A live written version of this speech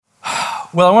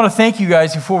Well, I want to thank you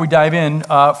guys before we dive in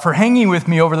for hanging with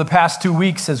me over the past 2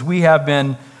 weeks as we have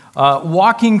been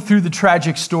walking through the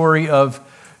tragic story of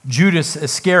Judas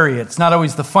Iscariot. It's not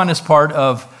always the funnest part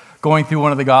of going through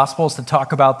one of the Gospels to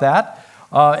talk about that.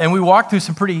 And we walked through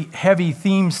some pretty heavy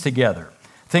themes together.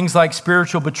 Things like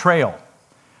spiritual betrayal,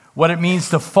 what it means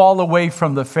to fall away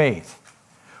from the faith.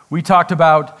 We talked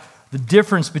about the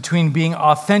difference between being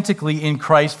authentically in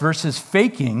Christ versus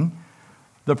faking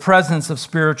the presence of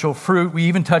spiritual fruit. We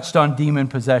even touched on demon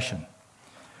possession.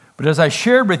 But as I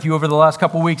shared with you over the last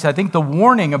couple of weeks, I think the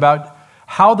warning about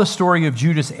how the story of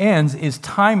Judas ends is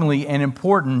timely and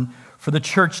important for the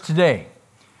church today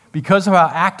because of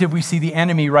how active we see the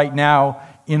enemy right now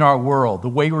in our world, the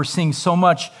way we're seeing so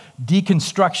much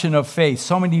deconstruction of faith,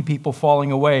 so many people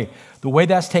falling away. The way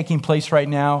that's taking place right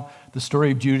now, the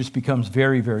story of Judas becomes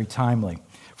very, very timely.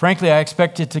 Frankly, I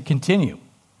expect it to continue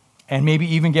and maybe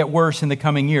even get worse in the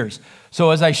coming years. So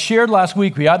as I shared last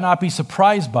week, we ought not be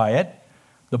surprised by it.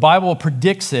 The Bible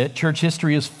predicts it. Church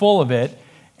history is full of it,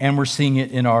 and we're seeing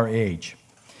it in our age.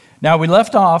 Now, we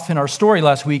left off in our story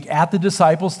last week at the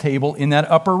disciples' table in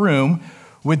that upper room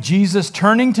with Jesus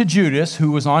turning to Judas,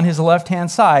 who was on his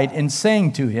left-hand side, and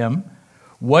saying to him,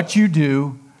 "What you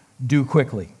do, do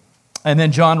quickly." And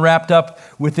then John wrapped up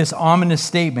with this ominous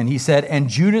statement. He said, "And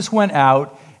Judas went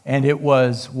out, and it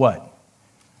was" what?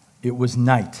 It was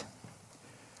night.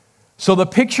 So the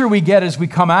picture we get as we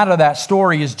come out of that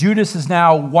story is Judas is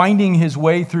now winding his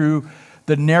way through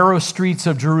the narrow streets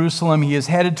of Jerusalem. He is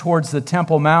headed towards the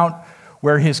Temple Mount,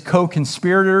 where his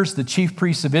co-conspirators, the chief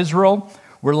priests of Israel,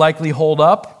 were likely holed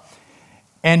up.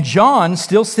 And John,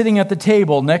 still sitting at the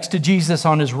table next to Jesus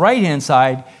on his right-hand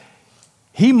side,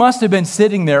 he must have been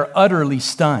sitting there utterly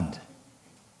stunned.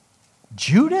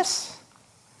 Judas?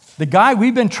 The guy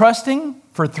we've been trusting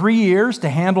for 3 years to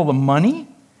handle the money?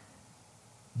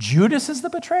 Judas is the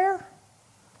betrayer?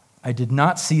 I did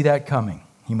not see that coming,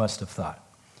 he must have thought.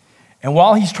 And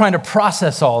while he's trying to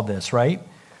process all this, right,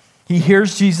 he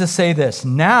hears Jesus say this,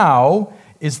 "Now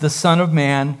is the Son of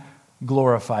Man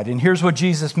glorified." And here's what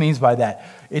Jesus means by that.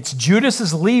 It's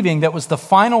Judas's leaving that was the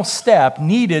final step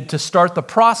needed to start the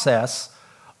process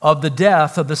of the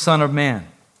death of the Son of Man.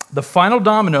 The final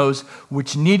dominoes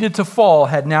which needed to fall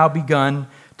had now begun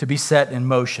to be set in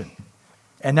motion.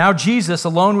 And now Jesus,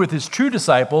 alone with his true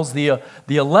disciples, the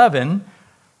 11,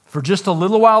 for just a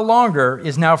little while longer,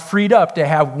 is now freed up to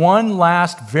have one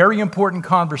last very important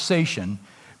conversation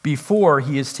before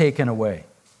he is taken away.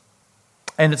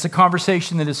 And it's a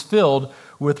conversation that is filled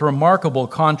with remarkable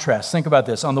contrast. Think about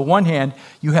this. On the one hand,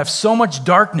 you have so much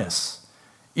darkness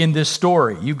in this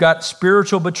story. You've got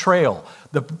spiritual betrayal,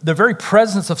 the very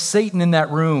presence of Satan in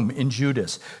that room in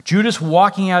Judas. Judas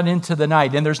walking out into the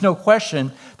night. And there's no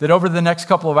question that over the next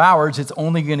couple of hours, it's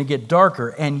only going to get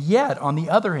darker. And yet, on the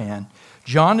other hand,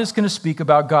 John is going to speak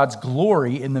about God's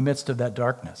glory in the midst of that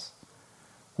darkness.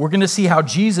 We're going to see how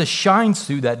Jesus shines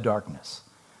through that darkness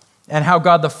and how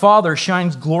God the Father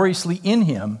shines gloriously in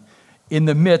him in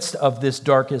the midst of this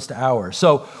darkest hour.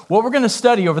 So what we're going to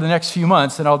study over the next few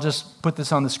months, and I'll just put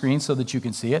this on the screen so that you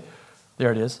can see it.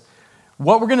 There it is.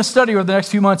 What we're going to study over the next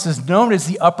few months is known as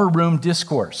the Upper Room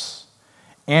Discourse.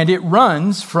 And it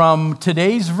runs from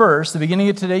today's verse, the beginning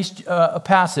of today's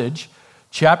passage,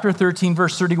 chapter 13,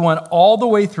 verse 31, all the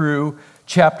way through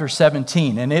chapter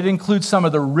 17. And it includes some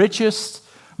of the richest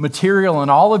material in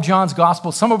all of John's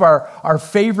gospel, some of our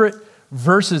favorite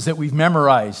verses that we've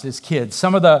memorized as kids.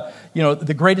 Some of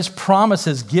the greatest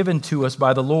promises given to us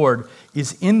by the Lord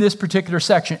is in this particular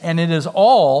section, and it is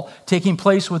all taking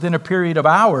place within a period of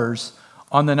hours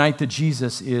on the night that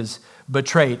Jesus is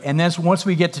betrayed. And then once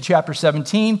we get to chapter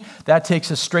 17, that takes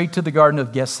us straight to the Garden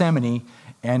of Gethsemane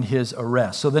and his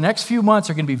arrest. So the next few months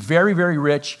are going to be very, very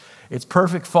rich. It's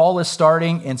perfect. Fall is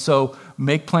starting, and so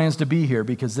make plans to be here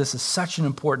because this is such an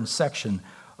important section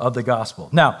of the gospel.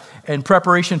 Now, in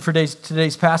preparation for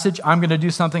today's passage, I'm going to do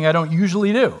something I don't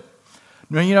usually do.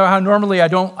 You know how normally I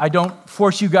don't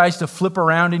force you guys to flip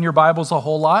around in your Bibles a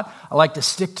whole lot. I like to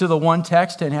stick to the one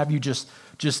text and have you just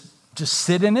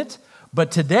sit in it.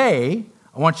 But today,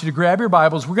 I want you to grab your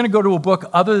Bibles. We're going to go to a book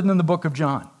other than the book of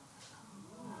John.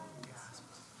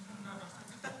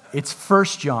 It's 1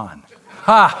 John.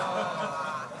 Ha!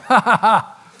 Ha ha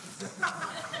ha!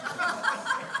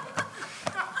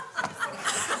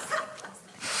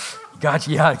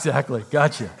 Gotcha. Yeah, exactly.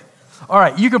 Gotcha. All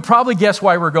right. You can probably guess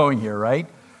why we're going here, right?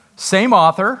 Same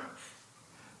author,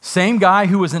 same guy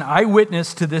who was an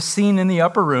eyewitness to this scene in the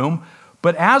upper room.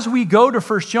 But as we go to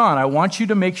 1 John, I want you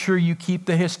to make sure you keep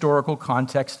the historical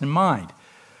context in mind.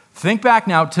 Think back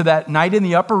now to that night in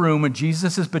the upper room when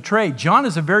Jesus is betrayed. John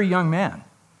is a very young man,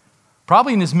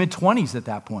 probably in his mid-20s at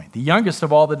that point, the youngest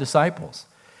of all the disciples.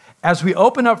 As we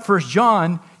open up 1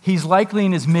 John, he's likely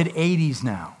in his mid-80s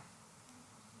now.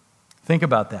 Think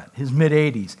about that, his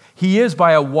mid-80s. He is,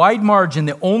 by a wide margin,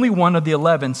 the only one of the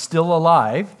 11 still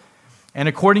alive. And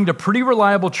according to pretty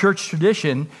reliable church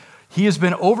tradition, he has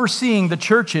been overseeing the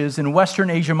churches in Western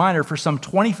Asia Minor for some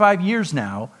 25 years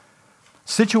now,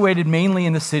 situated mainly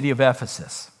in the city of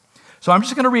Ephesus. So I'm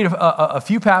just going to read a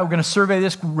few, we're going to survey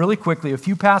this really quickly, a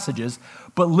few passages,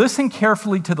 but listen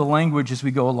carefully to the language as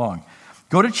we go along.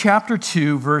 Go to chapter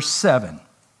 2, verse 7.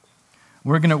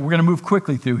 We're going to move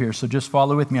quickly through here, so just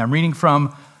follow with me. I'm reading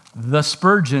from the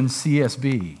Spurgeon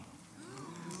CSB,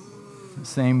 the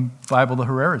same Bible the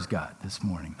Herrera's got this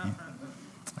morning.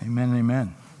 Amen and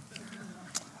amen.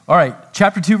 All right,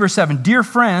 chapter 2, verse 7. Dear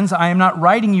friends, I am not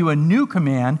writing you a new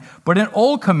command, but an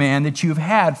old command that you've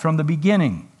had from the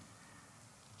beginning.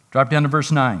 Drop down to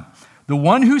verse 9. The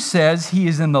one who says he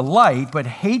is in the light but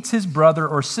hates his brother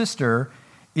or sister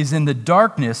is in the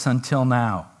darkness until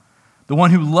now. The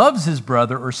one who loves his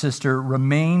brother or sister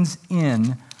remains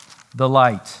in the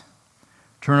light.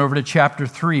 Turn over to chapter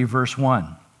 3, verse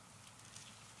 1.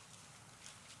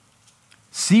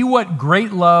 See what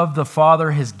great love the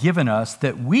Father has given us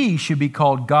that we should be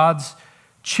called God's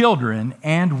children,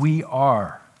 and we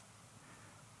are.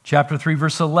 Chapter 3,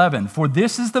 verse 11. For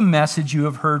this is the message you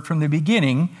have heard from the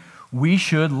beginning. We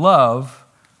should love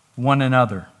one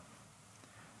another.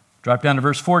 Drop down to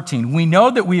verse 14. We know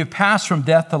that we have passed from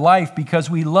death to life because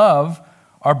we love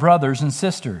our brothers and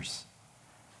sisters.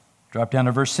 Drop down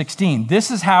to verse 16.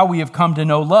 This is how we have come to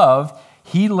know love.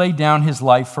 He laid down his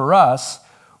life for us.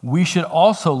 We should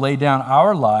also lay down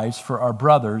our lives for our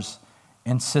brothers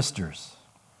and sisters.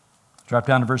 Drop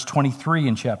down to verse 23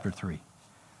 in chapter 3.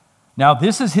 Now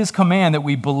this is his command, that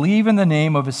we believe in the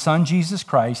name of his Son Jesus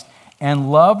Christ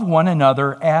and love one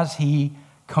another as he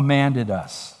commanded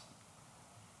us.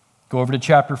 Go over to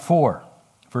chapter 4,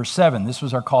 verse 7. This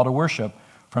was our call to worship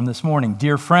from this morning.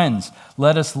 Dear friends,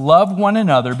 let us love one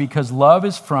another because love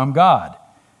is from God.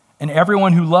 And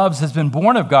everyone who loves has been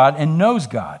born of God and knows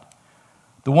God.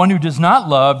 The one who does not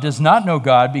love does not know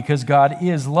God because God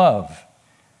is love.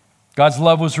 God's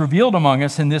love was revealed among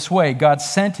us in this way. God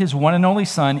sent his one and only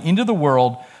Son into the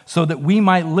world so that we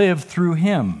might live through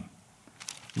him.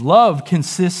 Love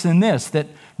consists in this, that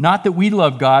not that we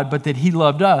love God, but that he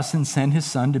loved us and sent his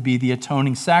Son to be the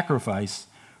atoning sacrifice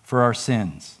for our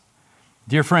sins.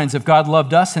 Dear friends, if God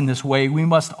loved us in this way, we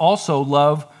must also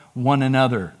love one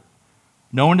another.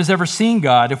 No one has ever seen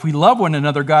God. If we love one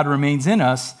another, God remains in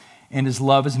us, and his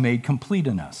love is made complete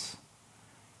in us.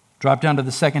 Drop down to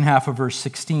the second half of verse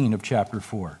 16 of chapter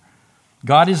 4.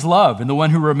 God is love, and the one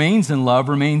who remains in love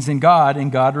remains in God,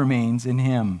 and God remains in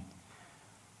him.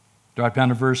 Drop down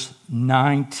to verse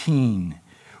 19.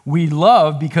 We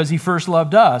love because he first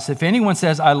loved us. If anyone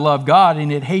says, I love God,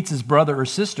 and yet hates his brother or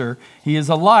sister, he is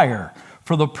a liar.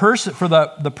 For the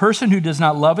person who does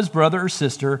not love his brother or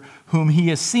sister, whom he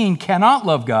has seen, cannot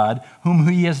love God, whom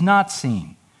he has not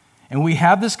seen. And we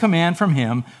have this command from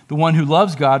him, the one who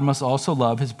loves God must also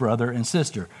love his brother and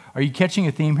sister. Are you catching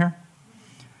a theme here?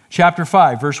 Chapter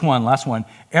 5, verse 1, last one.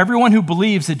 Everyone who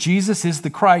believes that Jesus is the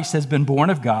Christ has been born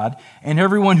of God, and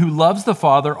everyone who loves the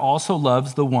Father also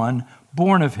loves the one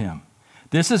born of him.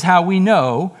 This is how we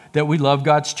know that we love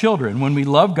God's children, when we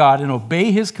love God and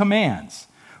obey his commands.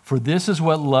 For this is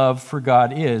what love for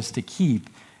God is, to keep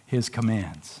his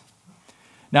commands.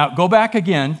 Now, go back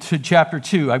again to chapter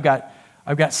 2. I've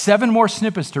got 7 more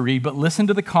snippets to read, but listen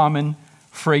to the common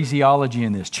phraseology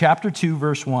in this. Chapter 2,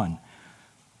 verse 1.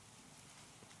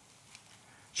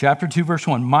 Chapter 2, verse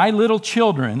 1. My little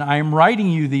children, I am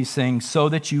writing you these things so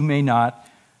that you may not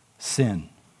sin.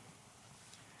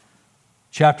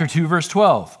 Chapter 2, verse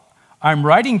 12. I'm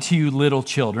writing to you, little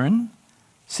children,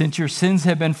 since your sins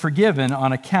have been forgiven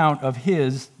on account of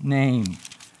his name.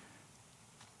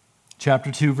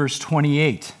 Chapter 2, verse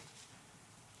 28.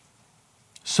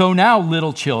 So now,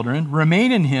 little children,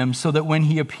 remain in him so that when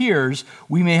he appears,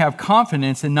 we may have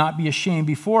confidence and not be ashamed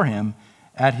before him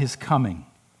at his coming.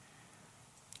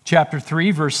 Chapter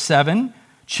 3, verse 7,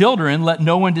 children, let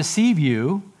no one deceive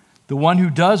you. The one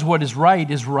who does what is right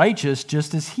is righteous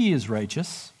just as he is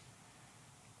righteous.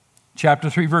 Chapter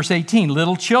 3, verse 18,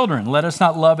 little children, let us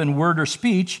not love in word or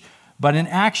speech, but in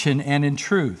action and in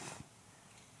truth.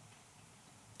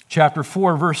 Chapter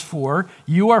 4, verse 4,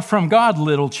 you are from God,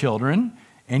 little children,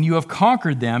 and you have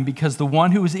conquered them because the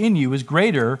one who is in you is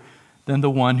greater than the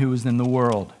one who is in the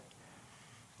world.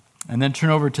 And then turn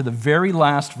over to the very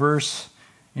last verse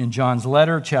in John's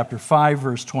letter, chapter 5,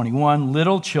 verse 21,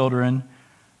 little children,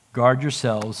 guard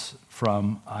yourselves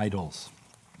from idols.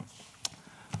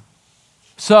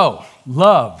 So,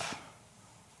 love,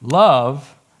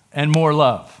 and more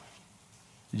love.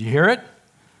 Did you hear it?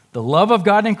 The love of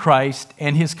God in Christ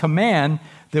and his command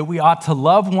that we ought to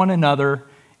love one another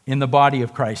in the body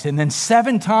of Christ. And then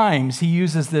 7 times he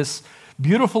uses this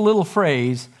beautiful little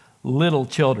phrase, little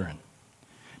children.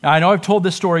 Now, I know I've told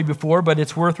this story before, but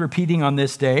it's worth repeating on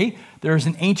this day. There's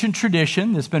an ancient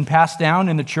tradition that's been passed down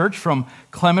in the church from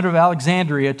Clement of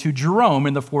Alexandria to Jerome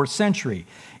in the 4th century.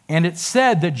 And it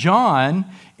said that John,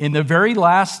 in the very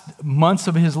last months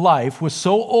of his life, was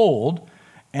so old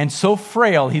and so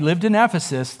frail, he lived in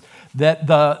Ephesus, that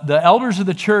the elders of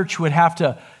the church would have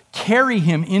to carry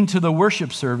him into the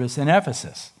worship service in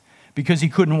Ephesus because he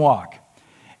couldn't walk.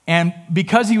 And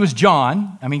because he was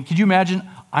John, I mean, could you imagine?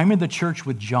 I'm in the church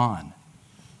with John.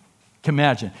 Can you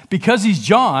imagine? Because he's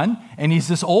John and he's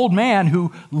this old man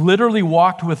who literally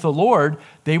walked with the Lord,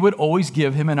 they would always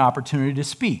give him an opportunity to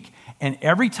speak. And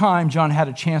every time John had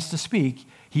a chance to speak,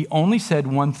 he only said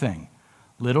one thing: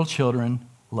 little children,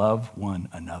 love one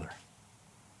another.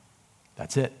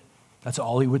 That's it. That's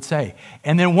all he would say.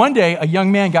 And then one day, a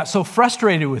young man got so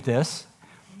frustrated with this,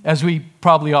 as we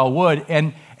probably all would,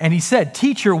 and he said,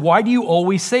 "Teacher, why do you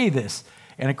always say this?"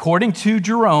 And according to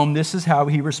Jerome, this is how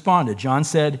he responded. John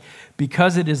said,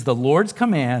 "Because it is the Lord's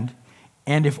command,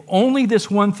 and if only this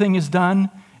one thing is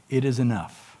done, it is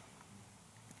enough."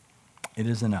 It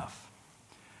is enough.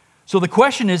 So the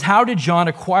question is, how did John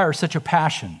acquire such a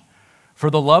passion for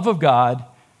the love of God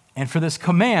and for this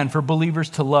command for believers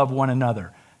to love one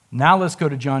another? Now let's go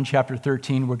to John chapter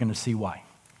 13. We're going to see why.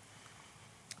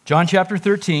 John chapter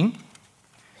 13.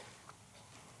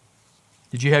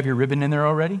 Did you have your ribbon in there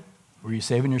already? Were you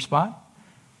saving your spot?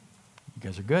 You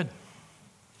guys are good.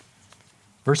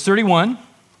 Verse 31.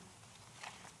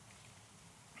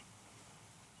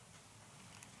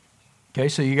 Okay,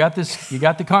 so you got this. You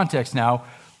got the context now.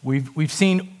 We've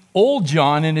seen old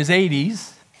John in his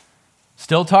 80s,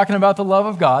 still talking about the love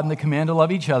of God and the command to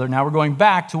love each other. Now we're going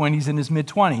back to when he's in his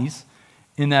mid-20s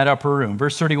in that upper room.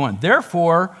 Verse 31.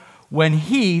 Therefore, when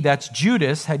he, that's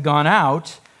Judas, had gone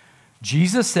out,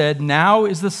 Jesus said, "Now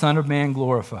is the Son of Man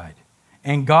glorified,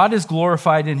 and God is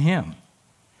glorified in him.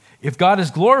 If God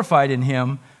is glorified in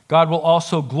him, God will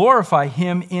also glorify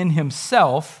him in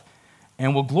himself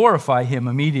and will glorify him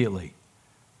immediately."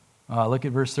 Look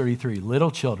at verse 33.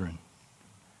 Little children,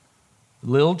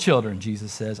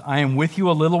 Jesus says, "I am with you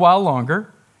a little while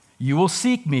longer. You will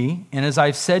seek me, and as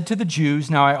I've said to the Jews,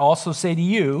 now I also say to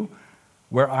you,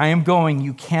 where I am going,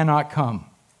 you cannot come.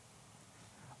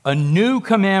 A new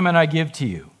commandment I give to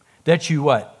you, that you"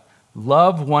 what?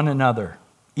 "Love one another,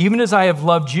 even as I have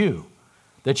loved you,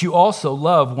 that you also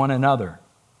love one another.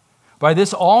 By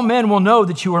this all men will know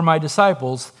that you are my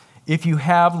disciples, if you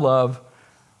have love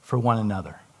for one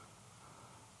another."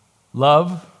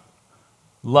 Love,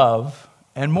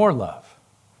 and more love.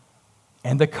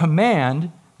 And the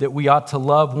command that we ought to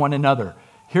love one another.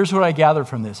 Here's what I gather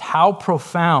from this: how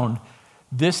profound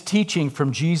this teaching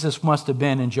from Jesus must have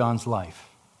been in John's life.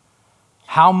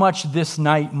 How much this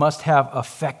night must have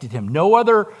affected him. No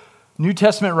other New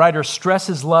Testament writer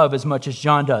stresses love as much as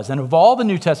John does. And of all the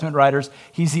New Testament writers,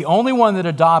 he's the only one that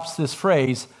adopts this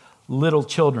phrase, little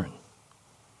children.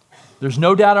 There's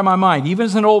no doubt in my mind, even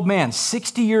as an old man,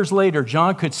 60 years later,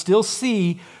 John could still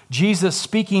see Jesus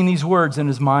speaking these words in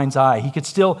his mind's eye. He could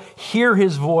still hear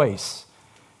his voice.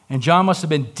 And John must have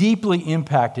been deeply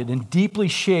impacted and deeply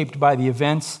shaped by the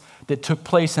events that took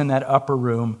place in that upper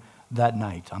room that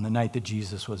night, on the night that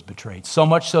Jesus was betrayed. So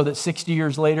much so that 60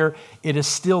 years later, it is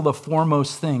still the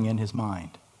foremost thing in his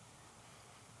mind.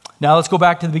 Now let's go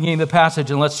back to the beginning of the passage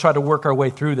and let's try to work our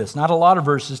way through this. Not a lot of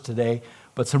verses today,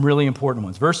 but some really important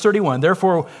ones. Verse 31,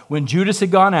 therefore, when Judas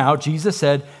had gone out, Jesus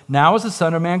said, "Now is the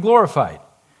Son of Man glorified,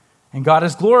 and God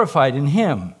is glorified in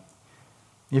him.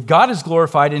 If God is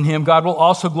glorified in him, God will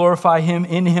also glorify him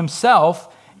in himself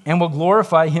and will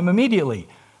glorify him immediately."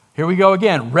 Here we go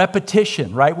again,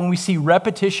 repetition, right? When we see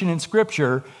repetition in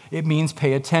Scripture, it means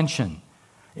pay attention.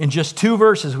 In just 2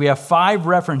 verses, we have 5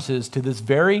 references to this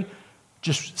very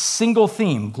just single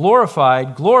theme: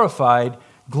 glorified, glorified,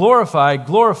 glorified,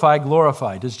 glorified,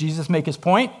 glorified. Does Jesus make his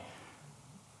point?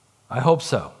 I hope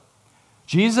so.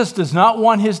 Jesus does not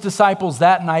want his disciples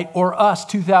that night or us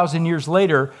 2,000 years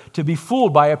later to be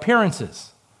fooled by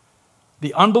appearances.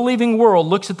 The unbelieving world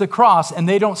looks at the cross and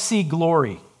they don't see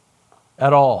glory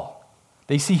at all.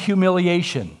 They see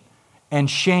humiliation and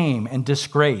shame and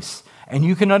disgrace. And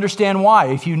you can understand why.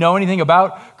 If you know anything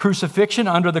about crucifixion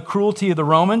under the cruelty of the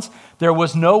Romans, there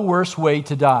was no worse way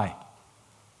to die.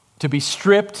 To be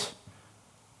stripped,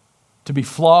 to be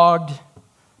flogged,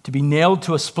 to be nailed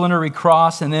to a splintery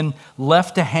cross and then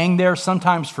left to hang there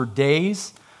sometimes for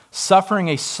days, suffering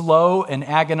a slow and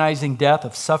agonizing death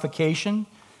of suffocation.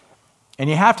 And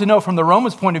you have to know, from the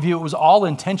Romans' point of view, it was all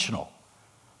intentional.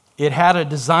 It had a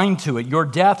design to it. Your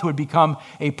death would become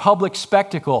a public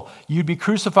spectacle. You'd be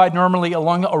crucified normally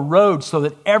along a road so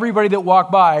that everybody that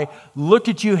walked by looked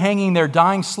at you hanging there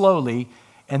dying slowly,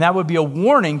 and that would be a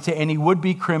warning to any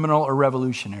would-be criminal or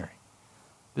revolutionary.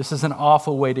 This is an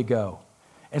awful way to go.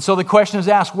 And so the question is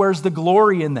asked, where's the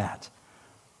glory in that?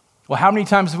 Well, how many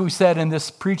times have we said in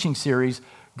this preaching series,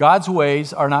 God's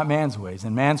ways are not man's ways,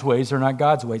 and man's ways are not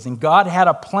God's ways. And God had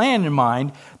a plan in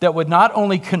mind that would not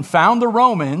only confound the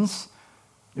Romans,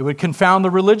 it would confound the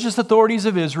religious authorities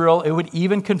of Israel, it would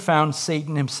even confound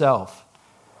Satan himself.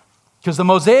 Because the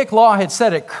Mosaic Law had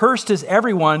said it, cursed is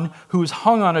everyone who is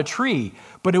hung on a tree.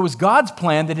 But it was God's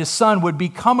plan that his son would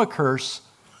become a curse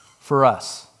for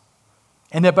us.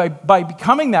 And that by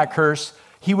becoming that curse,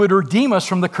 he would redeem us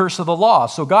from the curse of the law.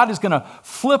 So God is going to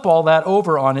flip all that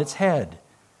over on its head.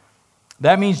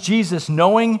 That means Jesus,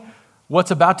 knowing what's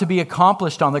about to be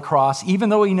accomplished on the cross, even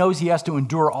though he knows he has to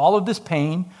endure all of this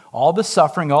pain, all the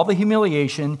suffering, all the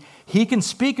humiliation, he can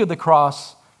speak of the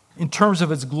cross in terms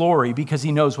of its glory because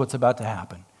he knows what's about to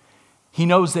happen. He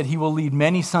knows that he will lead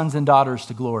many sons and daughters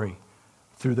to glory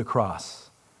through the cross.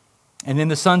 And in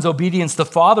the Son's obedience, the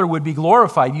Father would be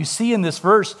glorified. You see in this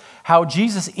verse how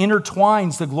Jesus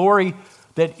intertwines the glory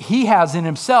that he has in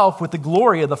himself with the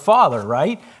glory of the Father,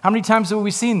 right? How many times have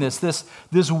we seen this?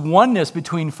 This oneness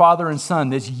between Father and Son,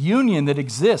 this union that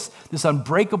exists, this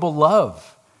unbreakable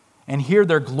love. And here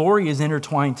their glory is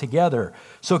intertwined together.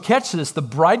 So catch this, the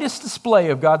brightest display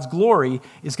of God's glory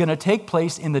is going to take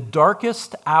place in the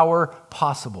darkest hour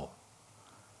possible.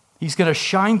 He's going to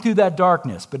shine through that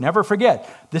darkness. But never forget,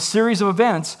 this series of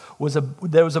events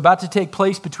that was about to take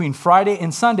place between Friday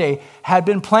and Sunday had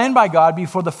been planned by God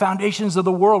before the foundations of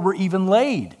the world were even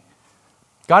laid.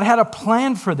 God had a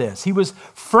plan for this. He was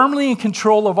firmly in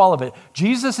control of all of it.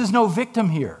 Jesus is no victim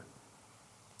here.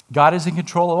 God is in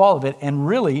control of all of it. And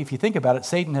really, if you think about it,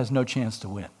 Satan has no chance to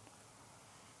win.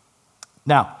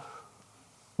 Now,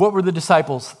 what were the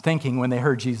disciples thinking when they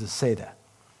heard Jesus say that?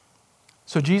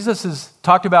 So Jesus has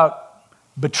talked about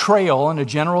betrayal in a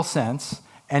general sense,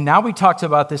 and now we talked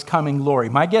about this coming glory.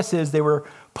 My guess is they were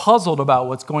puzzled about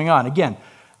what's going on. Again,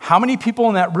 how many people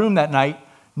in that room that night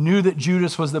knew that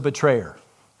Judas was the betrayer?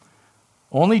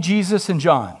 Only Jesus and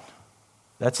John.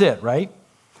 That's it, right?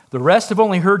 The rest have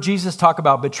only heard Jesus talk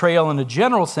about betrayal in a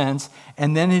general sense,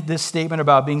 and then this statement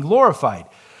about being glorified.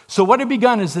 So what had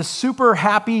begun as this super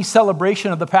happy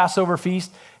celebration of the Passover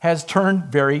feast has turned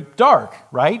very dark,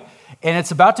 right? And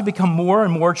it's about to become more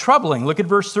and more troubling. Look at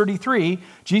verse 33.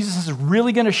 Jesus is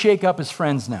really going to shake up his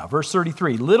friends now. Verse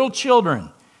 33, little children,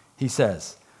 he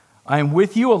says, I am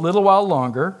with you a little while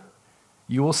longer.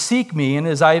 You will seek me, and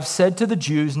as I have said to the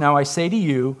Jews, now I say to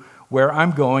you, where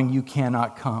I'm going, you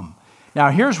cannot come. Now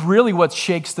here's really what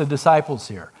shakes the disciples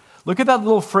here. Look at that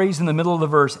little phrase in the middle of the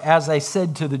verse, as I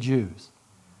said to the Jews.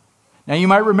 Now you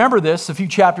might remember this a few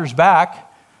chapters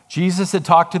back. Jesus had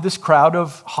talked to this crowd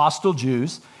of hostile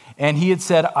Jews, and he had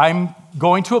said, I'm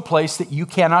going to a place that you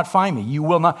cannot find me.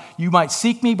 You might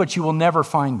seek me, but you will never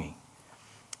find me.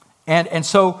 And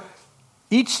so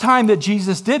each time that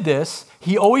Jesus did this,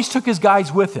 he always took his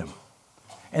guys with him.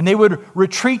 And they would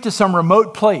retreat to some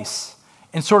remote place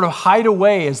and sort of hide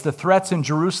away as the threats in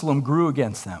Jerusalem grew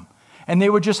against them. And they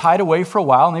would just hide away for a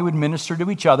while, and they would minister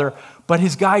to each other. But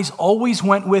his guys always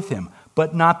went with him,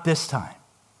 but not this time.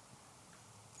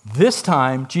 This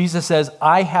time, Jesus says,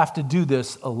 I have to do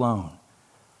this alone.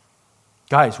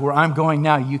 Guys, where I'm going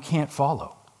now, you can't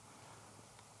follow.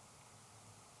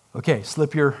 Okay,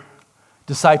 slip your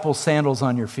disciples' sandals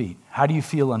on your feet. How do you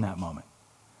feel in that moment?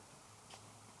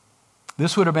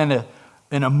 This would have been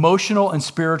an emotional and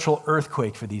spiritual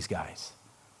earthquake for these guys.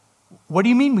 What do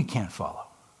you mean we can't follow?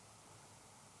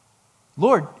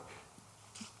 Lord,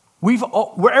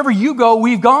 wherever you go,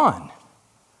 we've gone.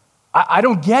 I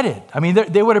don't get it. I mean,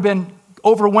 they would have been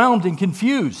overwhelmed and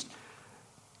confused.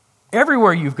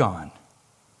 Everywhere you've gone,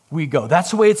 we go.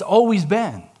 That's the way it's always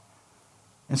been.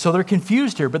 And so they're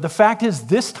confused here. But the fact is,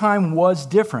 this time was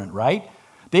different, right?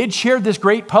 They had shared this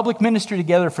great public ministry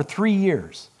together for 3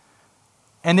 years.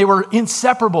 And they were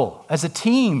inseparable as a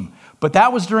team. But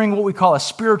that was during what we call a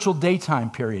spiritual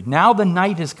daytime period. Now the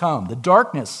night has come. The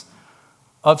darkness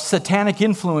of satanic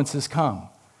influence has come.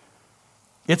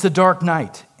 It's a dark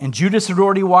night, and Judas had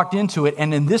already walked into it,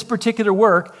 and in this particular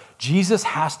work, Jesus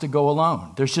has to go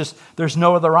alone. There's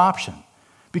no other option,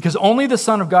 because only the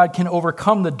Son of God can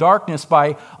overcome the darkness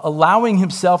by allowing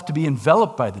himself to be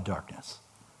enveloped by the darkness.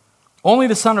 Only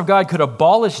the Son of God could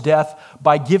abolish death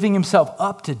by giving himself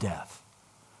up to death.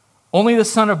 Only the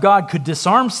Son of God could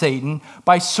disarm Satan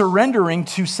by surrendering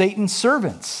to Satan's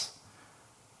servants.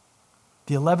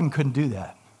 The 11 couldn't do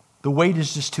that. The weight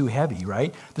is just too heavy,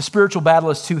 right? The spiritual battle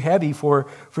is too heavy for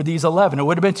these 11. It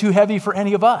would have been too heavy for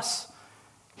any of us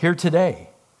here today.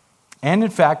 And in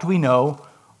fact, we know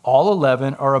all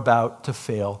 11 are about to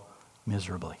fail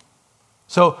miserably.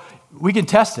 So we can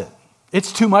test it.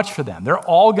 It's too much for them. They're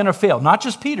all going to fail. Not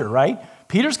just Peter, right?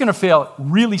 Peter's going to fail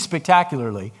really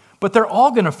spectacularly, but they're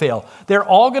all going to fail. They're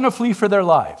all going to flee for their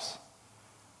lives.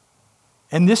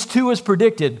 And this too is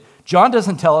predicted. John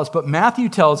doesn't tell us, but Matthew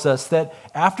tells us that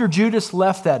after Judas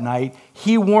left that night,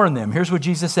 he warned them. Here's what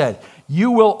Jesus said: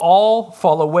 "You will all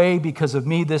fall away because of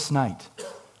me this night.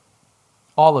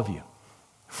 All of you.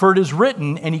 For it is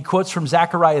written," and he quotes from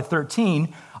Zechariah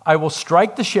 13, "I will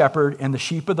strike the shepherd, and the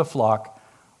sheep of the flock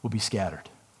will be scattered."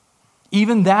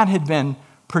 Even that had been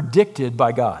predicted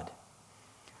by God.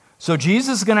 So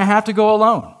Jesus is going to have to go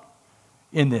alone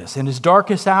in this, in his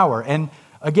darkest hour. And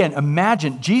again,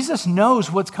 imagine, Jesus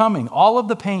knows what's coming, all of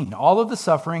the pain, all of the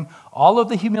suffering, all of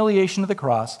the humiliation of the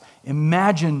cross.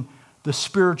 Imagine the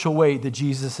spiritual weight that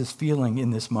Jesus is feeling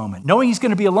in this moment, knowing he's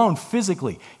going to be alone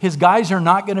physically. His guys are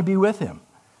not going to be with him.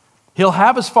 He'll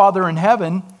have his Father in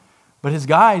heaven, but his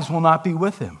guys will not be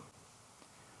with him.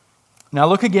 Now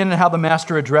look again at how the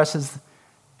master addresses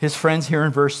his friends here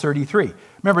in verse 33.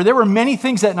 Remember, there were many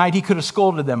things that night he could have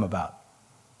scolded them about.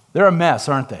 They're a mess,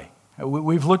 aren't they?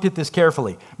 We've looked at this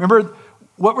carefully. Remember,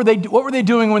 what were they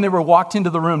doing when they were walked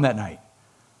into the room that night?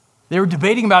 They were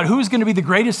debating about who's going to be the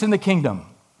greatest in the kingdom.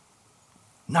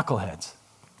 Knuckleheads.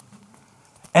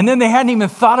 And then they hadn't even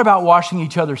thought about washing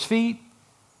each other's feet.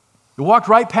 They walked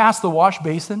right past the wash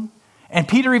basin. And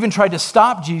Peter even tried to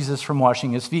stop Jesus from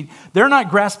washing his feet. They're not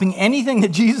grasping anything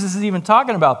that Jesus is even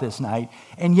talking about this night.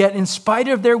 And yet, in spite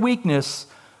of their weakness,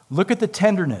 look at the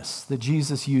tenderness that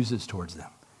Jesus uses towards them.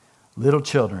 Little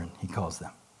children, he calls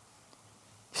them.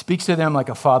 He speaks to them like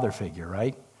a father figure,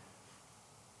 right?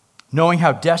 Knowing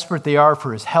how desperate they are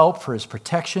for his help, for his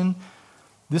protection.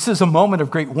 This is a moment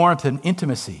of great warmth and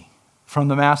intimacy from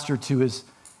the master to his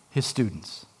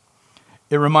students.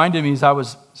 It reminded me as I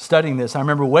was studying this, I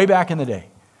remember way back in the day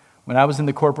when I was in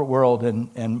the corporate world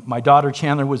and my daughter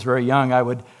Chandler was very young,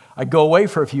 I'd go away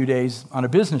for a few days on a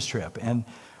business trip. And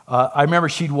I remember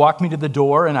she'd walk me to the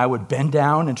door and I would bend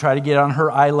down and try to get on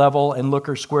her eye level and look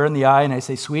her square in the eye. And I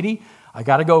say, "Sweetie, I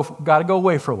gotta go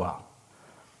away for a while.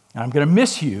 And I'm going to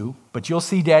miss you, but you'll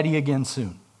see Daddy again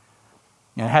soon."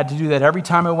 And I had to do that every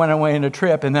time I went away on a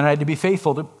trip, and then I had to be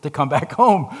faithful to come back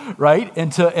home, right?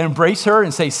 And to embrace her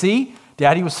and say, "See,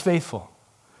 Daddy was faithful."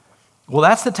 Well,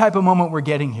 that's the type of moment we're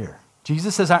getting here.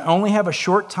 Jesus says, "I only have a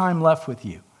short time left with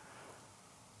you."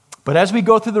 But as we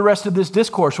go through the rest of this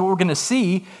discourse, what we're going to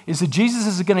see is that Jesus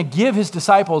is going to give his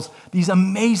disciples these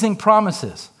amazing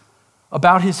promises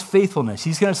about his faithfulness.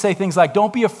 He's going to say things like,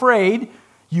 "Don't be afraid.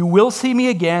 You will see me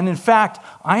again. In fact,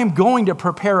 I am going to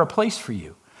prepare a place for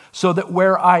you so that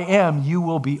where I am, you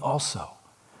will be also."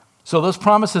 So those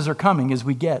promises are coming as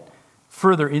we get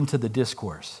further into the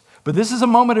discourse. But this is a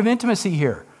moment of intimacy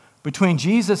here between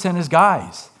Jesus and his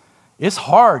guys. It's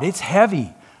hard. It's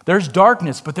heavy. There's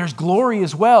darkness, but there's glory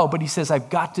as well. But he says, "I've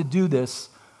got to do this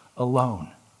alone."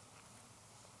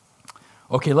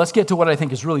 Okay, let's get to what I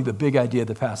think is really the big idea of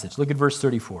the passage. Look at verse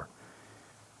 34.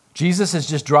 Jesus has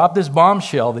just dropped this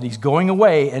bombshell that he's going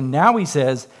away, and now he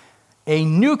says, "A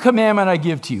new commandment I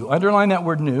give to you." Underline that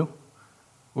word "new."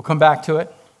 We'll come back to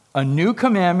it. "A new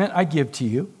commandment I give to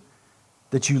you,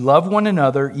 that you love one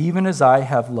another even as I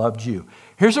have loved you."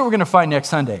 Here's what we're going to find next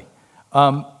Sunday.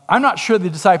 I'm not sure the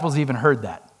disciples even heard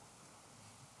that,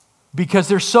 because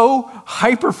they're so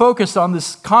hyper-focused on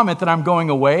this comment that I'm going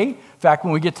away. In fact,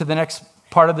 when we get to the next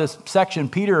part of this section,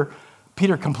 Peter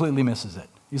completely misses it.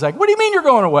 He's like, "What do you mean you're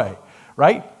going away?"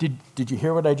 Right? Did you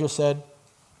hear what I just said?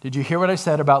 Did you hear what I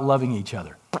said about loving each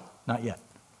other? Not yet.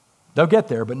 They'll get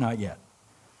there, but not yet.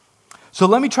 So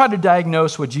let me try to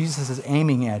diagnose what Jesus is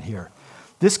aiming at here.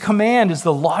 This command is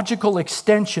the logical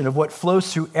extension of what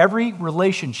flows through every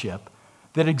relationship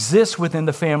that exists within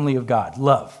the family of God.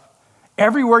 Love.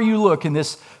 Everywhere you look in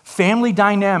this family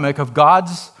dynamic of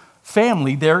God's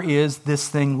family, there is this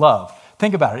thing, love.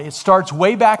 Think about it. It starts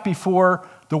way back before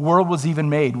the world was even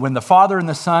made, when the Father and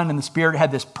the Son and the Spirit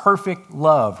had this perfect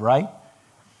love, right?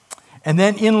 And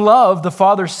then in love, the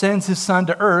Father sends his Son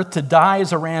to earth to die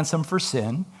as a ransom for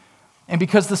sin. And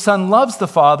because the Son loves the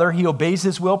Father, he obeys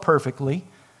his will perfectly.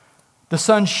 The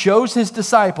Son shows his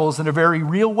disciples in a very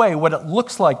real way what it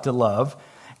looks like to love.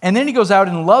 And then he goes out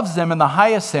and loves them in the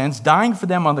highest sense, dying for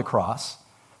them on the cross.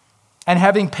 And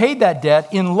having paid that debt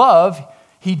in love,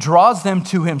 he draws them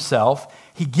to himself.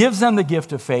 He gives them the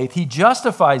gift of faith. He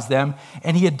justifies them,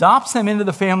 and he adopts them into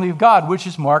the family of God, which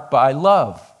is marked by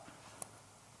love.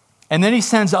 And then he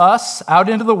sends us out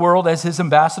into the world as his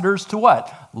ambassadors to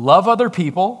what? Love other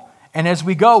people. And as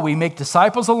we go, we make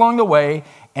disciples along the way.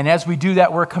 And as we do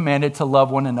that, we're commanded to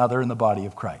love one another in the body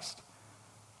of Christ.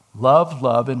 Love,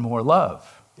 love, and more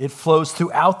love. It flows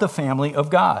throughout the family of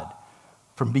God,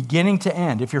 from beginning to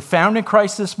end. If you're found in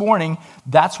Christ this morning,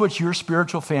 that's what your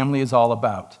spiritual family is all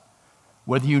about.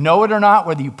 Whether you know it or not,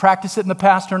 whether you practice it in the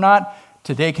past or not,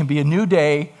 today can be a new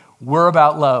day. We're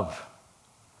about love.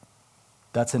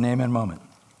 That's an amen moment.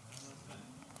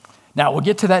 Now, we'll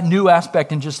get to that new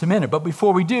aspect in just a minute. But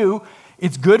before we do,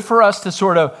 it's good for us to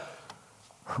sort of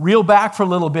reel back for a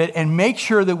little bit and make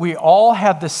sure that we all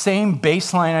have the same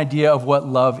baseline idea of what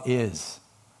love is.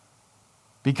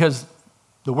 Because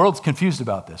the world's confused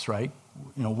about this, right?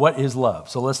 What is love?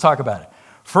 So let's talk about it.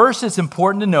 First, it's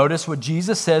important to notice what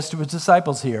Jesus says to his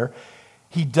disciples here.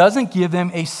 He doesn't give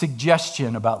them a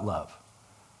suggestion about love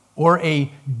or a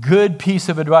good piece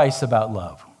of advice about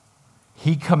love.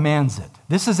 He commands it.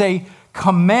 This is a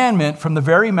commandment from the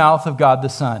very mouth of God the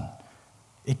Son.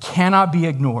 It cannot be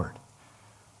ignored.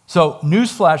 So,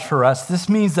 newsflash for us, this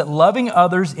means that loving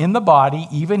others in the body,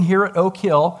 even here at Oak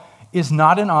Hill, is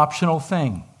not an optional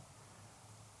thing.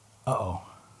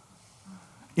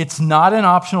 It's not an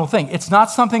optional thing. It's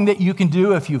not something that you can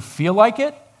do if you feel like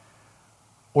it,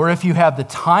 or if you have the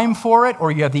time for it,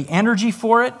 or you have the energy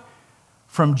for it.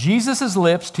 From Jesus'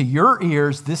 lips to your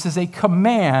ears, this is a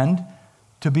command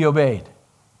to be obeyed.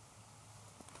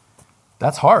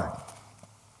 That's hard.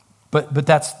 But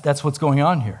that's what's going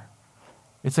on here.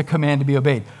 It's a command to be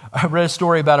obeyed. I read a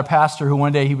story about a pastor who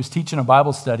one day he was teaching a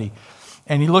Bible study,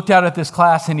 and he looked out at this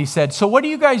class and he said, "So what do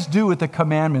you guys do with the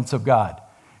commandments of God?"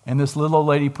 And this little old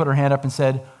lady put her hand up and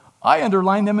said, "I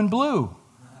underline them in blue."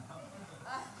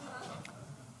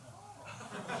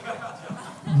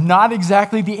 Not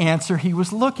exactly the answer he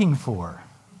was looking for.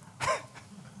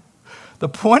 The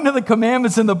point of the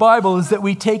commandments in the Bible is that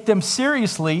we take them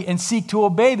seriously and seek to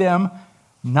obey them,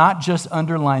 not just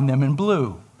underline them in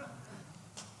blue.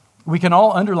 We can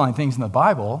all underline things in the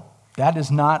Bible. That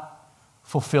is not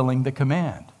fulfilling the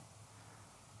command.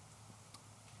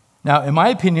 Now, in my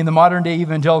opinion, the modern-day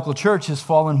evangelical church has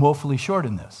fallen woefully short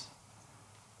in this.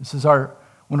 This is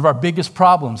one of our biggest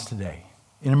problems today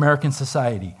in American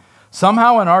society.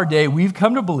 Somehow in our day, we've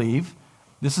come to believe,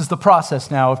 this is the process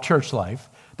now of church life,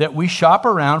 that we shop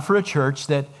around for a church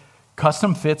that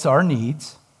custom fits our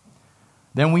needs.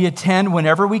 Then we attend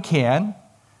whenever we can,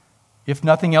 if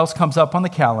nothing else comes up on the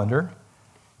calendar.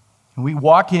 And we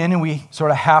walk in and we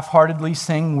sort of half-heartedly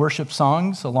sing worship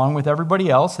songs along with everybody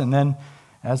else. And then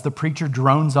as the preacher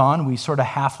drones on, we sort of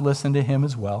half-listen to him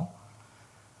as well.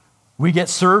 We get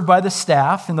served by the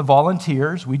staff and the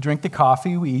volunteers. We drink the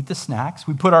coffee. We eat the snacks.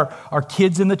 We put our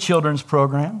kids in the children's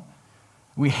program.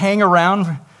 We hang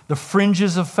around the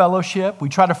fringes of fellowship. We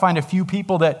try to find a few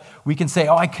people that we can say,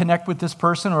 I connect with this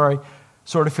person, or I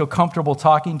sort of feel comfortable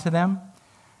talking to them.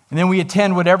 And then we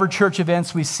attend whatever church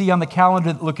events we see on the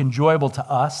calendar that look enjoyable to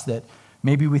us, that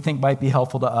maybe we think might be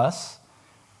helpful to us.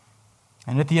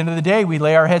 And at the end of the day, we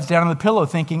lay our heads down on the pillow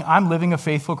thinking, I'm living a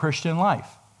faithful Christian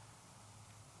life.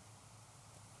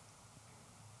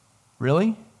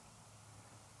 Really?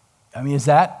 I mean, is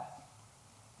that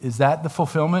the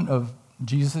fulfillment of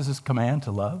Jesus' command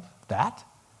to love? That?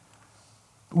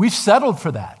 We've settled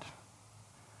for that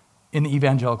in the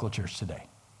evangelical church today.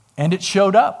 And it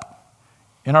showed up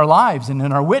in our lives and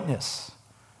in our witness.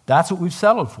 That's what we've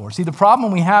settled for. See, the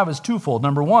problem we have is twofold.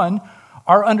 Number one,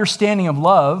 our understanding of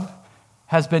love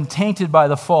has been tainted by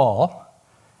the fall,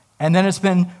 and then it's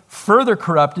been further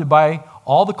corrupted by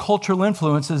all the cultural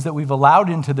influences that we've allowed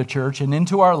into the church and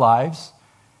into our lives,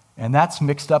 and that's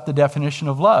mixed up the definition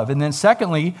of love. And then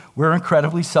secondly, we're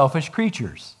incredibly selfish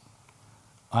creatures.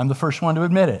 I'm the first one to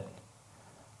admit it.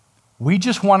 We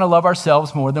just want to love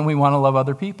ourselves more than we want to love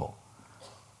other people.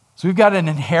 So we've got an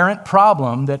inherent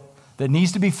problem that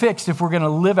needs to be fixed if we're going to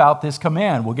live out this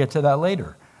command. We'll get to that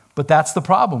later. But that's the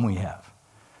problem we have.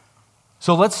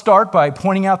 So let's start by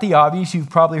pointing out the obvious. You've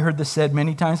probably heard this said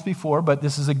many times before, but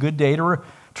this is a good day to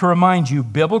remind you.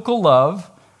 Biblical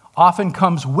love often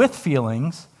comes with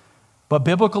feelings, but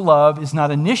biblical love is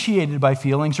not initiated by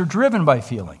feelings or driven by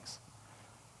feelings.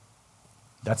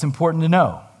 That's important to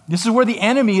know. This is where the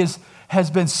enemy has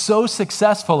been so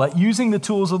successful at using the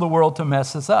tools of the world to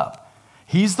mess us up.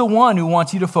 He's the one who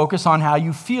wants you to focus on how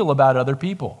you feel about other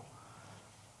people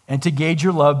and to gauge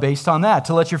your love based on that,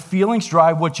 to let your feelings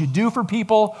drive what you do for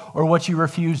people or what you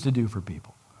refuse to do for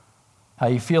people, how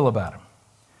you feel about them.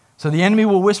 So the enemy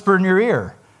will whisper in your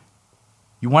ear,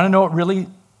 you want to know what really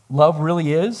love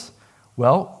really is?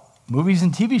 Well, movies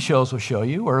and TV shows will show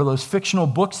you, or those fictional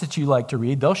books that you like to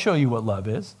read, they'll show you what love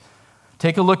is.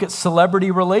 Take a look at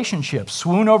celebrity relationships.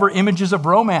 Swoon over images of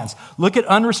romance. Look at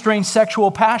unrestrained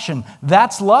sexual passion.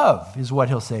 That's love, is what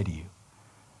he'll say to you.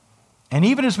 And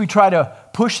even as we try to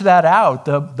push that out,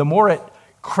 the more it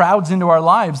crowds into our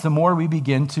lives, the more we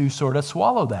begin to sort of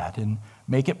swallow that and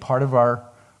make it part of our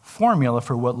formula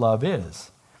for what love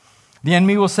is. The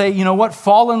enemy will say, you know what,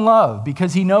 fall in love,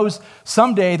 because he knows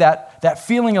someday that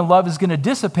feeling of love is going to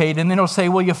dissipate, and then he'll say,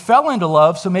 well, you fell into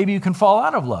love, so maybe you can fall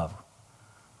out of love.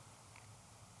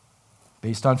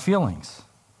 Based on feelings.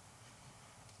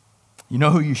 You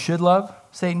know who you should love,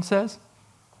 Satan says?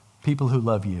 People who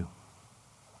love you.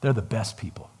 They're the best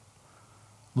people.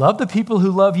 Love the people who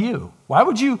love you. Why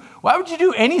would you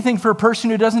do anything for a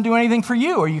person who doesn't do anything for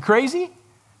you? Are you crazy?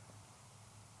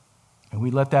 And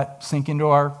we let that sink into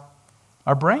our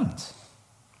brains.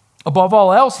 Above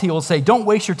all else, he will say, don't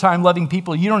waste your time loving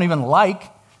people you don't even like.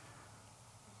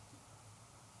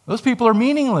 Those people are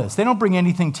meaningless. They don't bring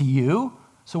anything to you.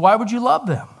 So why would you love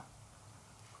them?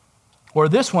 Or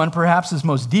this one, perhaps his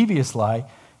most devious lie,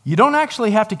 you don't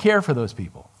actually have to care for those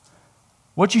people.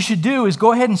 What you should do is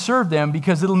go ahead and serve them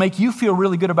because it'll make you feel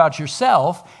really good about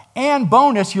yourself, and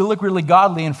bonus, you'll look really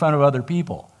godly in front of other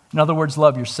people. In other words,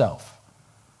 love yourself.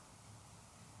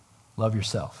 Love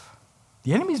yourself.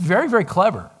 The enemy's very, very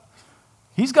clever.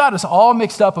 He's got us all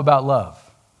mixed up about love.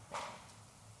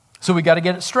 So we got to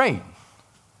get it straight.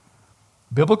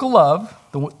 Biblical love,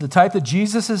 the type that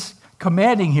Jesus is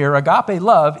commanding here, agape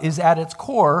love, is at its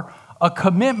core a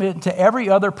commitment to every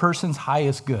other person's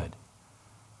highest good.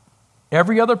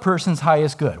 Every other person's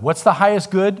highest good. What's the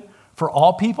highest good for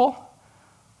all people?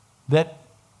 That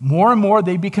more and more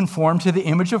they be conformed to the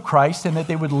image of Christ and that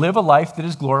they would live a life that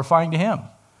is glorifying to him.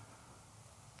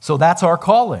 So that's our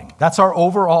calling. That's our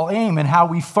overall aim and how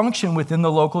we function within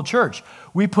the local church.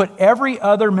 We put every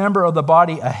other member of the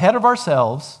body ahead of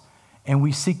ourselves, and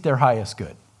we seek their highest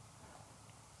good.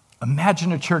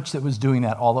 Imagine a church that was doing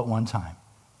that all at one time.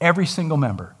 Every single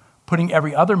member, putting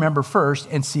every other member first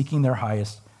and seeking their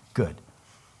highest good.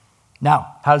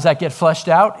 Now, how does that get fleshed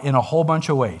out? In a whole bunch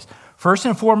of ways. First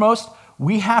and foremost,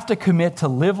 we have to commit to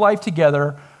live life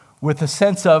together with a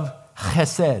sense of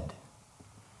chesed.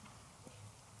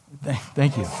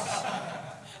 Thank you.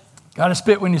 Got to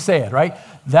spit when you say it, right?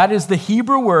 That is the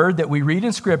Hebrew word that we read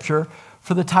in Scripture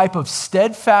for the type of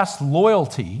steadfast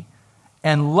loyalty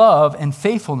and love and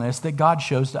faithfulness that God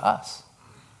shows to us.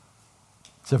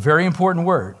 It's a very important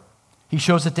word. He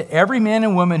shows it to every man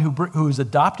and woman who is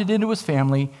adopted into his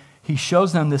family. He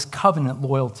shows them this covenant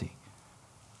loyalty.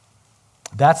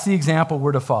 That's the example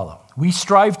we're to follow. We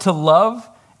strive to love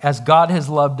as God has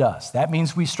loved us. That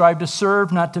means we strive to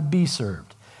serve, not to be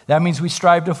served. That means we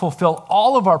strive to fulfill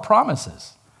all of our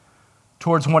promises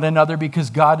towards one another because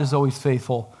God is always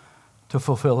faithful to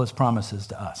fulfill his promises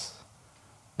to us.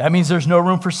 That means there's no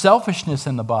room for selfishness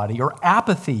in the body or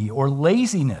apathy or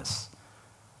laziness.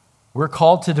 We're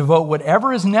called to devote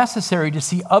whatever is necessary to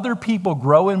see other people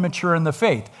grow and mature in the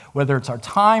faith. Whether it's our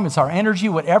time, it's our energy,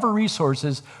 whatever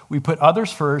resources, we put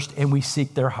others first and we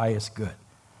seek their highest good.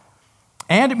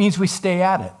 And it means we stay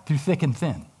at it through thick and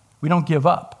thin. We don't give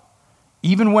up,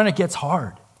 even when it gets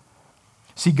hard.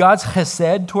 See, God's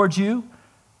chesed towards you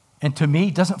and to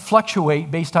me doesn't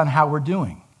fluctuate based on how we're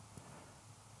doing.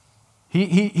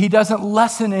 He doesn't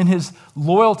lessen in his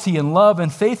loyalty and love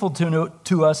and faithfulness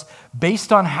to us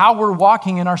based on how we're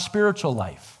walking in our spiritual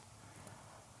life.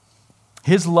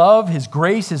 His love, his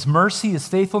grace, his mercy, his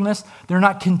faithfulness, they're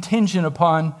not contingent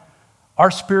upon our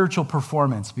spiritual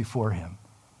performance before him.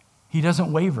 He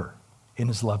doesn't waver in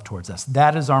his love towards us.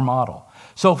 That is our model.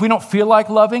 So if we don't feel like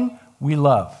loving, we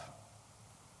love.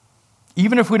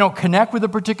 Even if we don't connect with a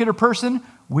particular person,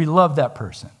 we love that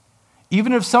person.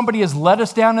 Even if somebody has let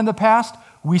us down in the past,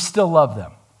 we still love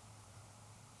them.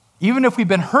 Even if we've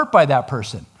been hurt by that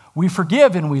person, we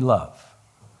forgive and we love.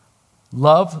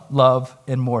 Love, love,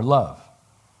 and more love.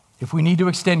 If we need to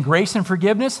extend grace and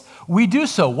forgiveness, we do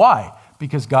so. Why?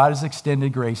 Because God has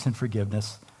extended grace and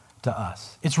forgiveness to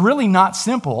us. It's really not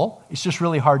simple. It's just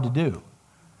really hard to do.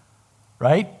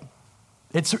 Right?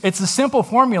 It's a simple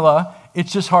formula.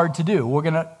 It's just hard to do. We're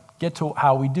going to get to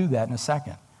how we do that in a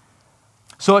second.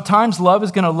 So at times, love is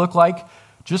going to look like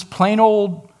just plain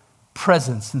old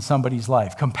presence in somebody's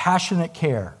life, compassionate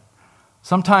care.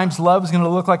 Sometimes love is going to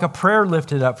look like a prayer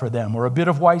lifted up for them or a bit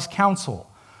of wise counsel.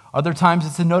 Other times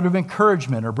it's a note of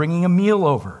encouragement or bringing a meal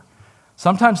over.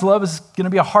 Sometimes love is going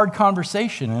to be a hard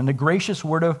conversation and a gracious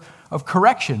word of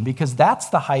correction because that's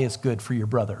the highest good for your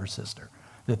brother or sister,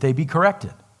 that they be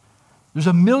corrected. There's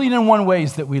 1,000,001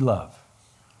 ways that we love.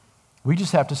 We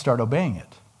just have to start obeying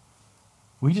it.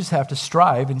 We just have to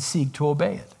strive and seek to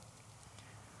obey it.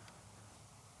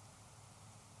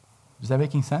 Is that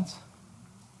making sense?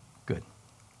 Good.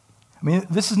 I mean,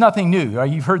 this is nothing new.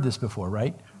 Right? You've heard this before,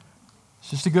 right?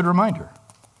 It's just a good reminder.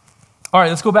 All right,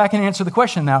 let's go back and answer the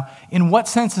question now. In what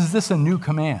sense is this a new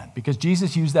command? Because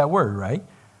Jesus used that word, right?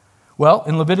 Well,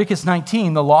 in Leviticus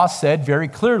 19, the law said very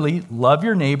clearly, love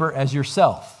your neighbor as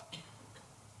yourself.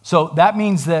 So that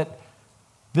means that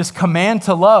this command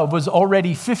to love was already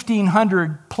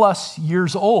 1,500 plus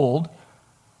years old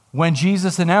when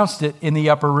Jesus announced it in the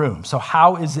upper room. So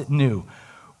how is it new?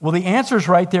 Well, the answer is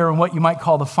right there in what you might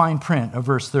call the fine print of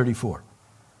verse 34.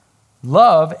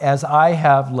 Love as I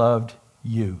have loved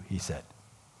you, he said.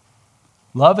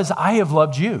 Love as I have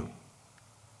loved you.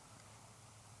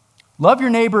 Love your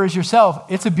neighbor as yourself.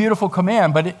 It's a beautiful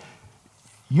command, but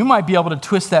you might be able to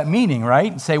twist that meaning,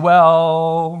 right? And say,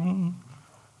 well,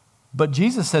 but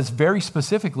Jesus says very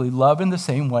specifically, love in the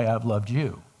same way I've loved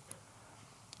you.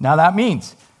 Now that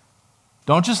means,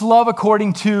 don't just love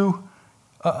according to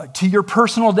your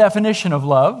personal definition of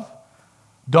love.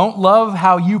 Don't love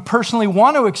how you personally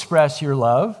want to express your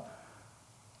love,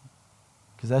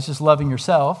 because that's just loving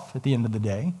yourself at the end of the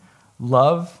day.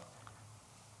 Love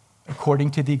according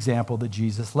to the example that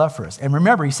Jesus left for us. And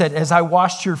remember, he said, as I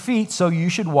washed your feet, so you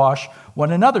should wash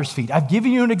one another's feet. I've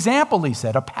given you an example, he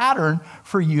said, a pattern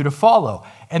for you to follow.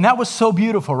 And that was so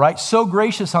beautiful, right? So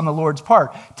gracious on the Lord's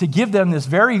part to give them this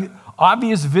very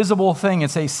obvious, visible thing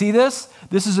and say, see this?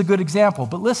 This is a good example.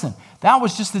 But listen, that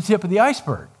was just the tip of the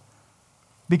iceberg,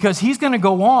 because he's going to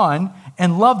go on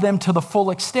and love them to the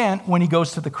full extent when he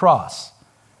goes to the cross.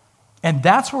 And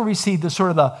that's where we see the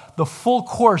sort of the full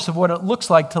course of what it looks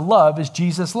like to love as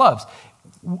Jesus loves.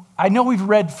 I know we've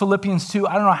read Philippians 2,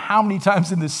 I don't know how many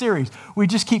times in this series. We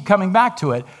just keep coming back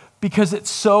to it because it's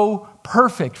so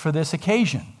perfect for this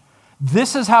occasion.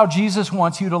 This is how Jesus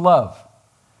wants you to love.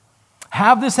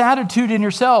 Have this attitude in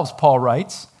yourselves, Paul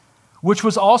writes, which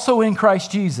was also in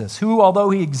Christ Jesus, who,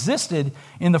 although he existed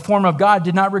in the form of God,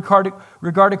 did not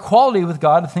regard equality with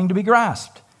God a thing to be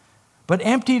grasped, but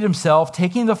emptied himself,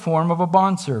 taking the form of a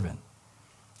bondservant.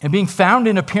 And being found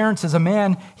in appearance as a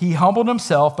man, he humbled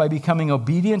himself by becoming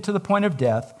obedient to the point of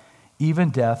death, even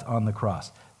death on the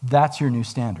cross. That's your new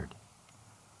standard.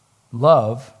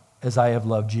 Love as I have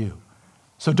loved you.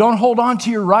 So don't hold on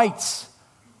to your rights.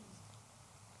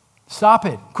 Stop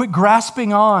it. Quit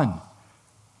grasping on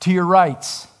to your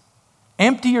rights.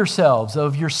 Empty yourselves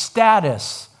of your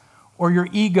status or your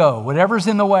ego, whatever's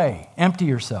in the way. Empty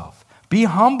yourself. Be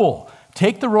humble.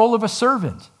 Take the role of a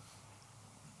servant.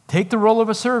 Take the role of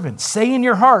a servant. Say in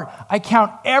your heart, I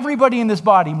count everybody in this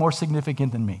body more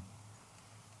significant than me.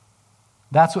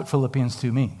 That's what Philippians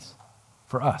 2 means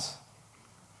for us.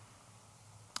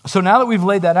 So now that we've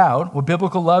laid that out, what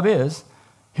biblical love is,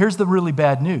 here's the really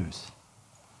bad news.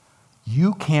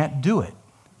 You can't do it.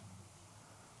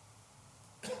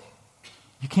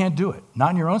 You can't do it.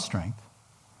 Not in your own strength.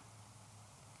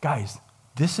 Guys,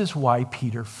 this is why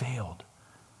Peter failed.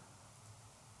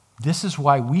 This is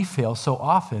why we fail so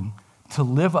often to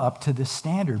live up to this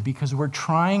standard, because we're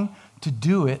trying to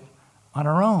do it on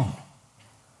our own.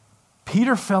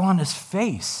 Peter fell on his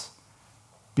face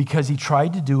because he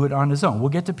tried to do it on his own. We'll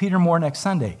get to Peter more next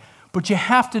Sunday. But you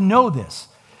have to know this.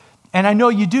 And I know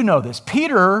you do know this.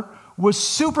 Peter was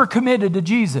super committed to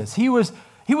Jesus. He was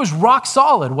rock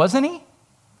solid, wasn't he?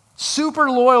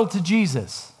 Super loyal to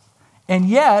Jesus. And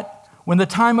yet, when the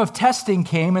time of testing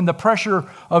came and the pressure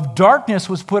of darkness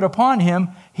was put upon him,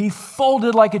 he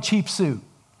folded like a cheap suit.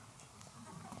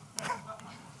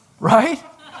 Right?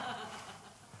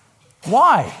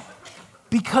 Why?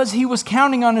 Because he was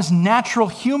counting on his natural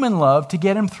human love to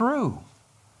get him through.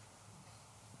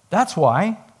 That's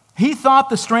why. He thought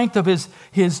the strength of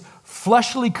his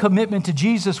fleshly commitment to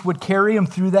Jesus would carry him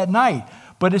through that night.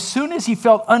 But as soon as he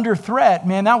felt under threat,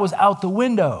 man, that was out the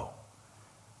window.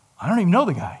 I don't even know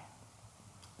the guy.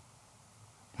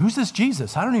 Who's this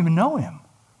Jesus? I don't even know him.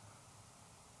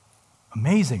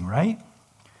 Amazing, right?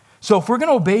 So if we're going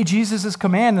to obey Jesus'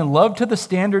 command and love to the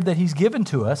standard that he's given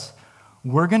to us,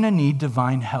 we're going to need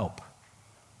divine help.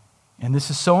 And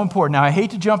this is so important. Now, I hate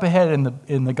to jump ahead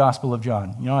in the Gospel of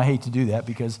John. You know, I hate to do that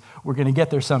because we're going to get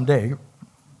there someday.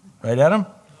 Right, Adam?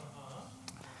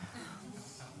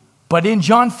 But in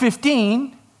John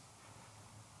 15,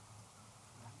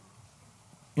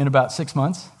 in about 6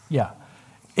 months,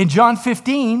 in John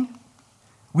 15,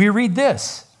 we read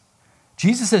this.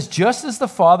 Jesus says, just as the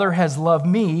Father has loved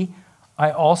me, I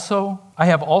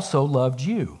have also loved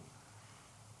you.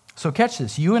 So catch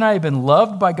this. You and I have been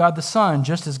loved by God the Son,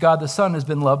 just as God the Son has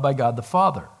been loved by God the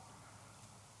Father.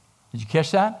 Did you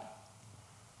catch that?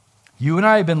 You and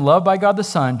I have been loved by God the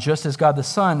Son, just as God the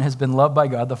Son has been loved by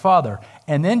God the Father.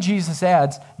 And then Jesus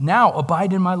adds, now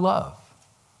abide in my love.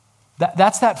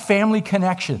 That's that family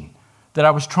connection that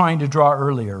I was trying to draw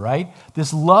earlier, right?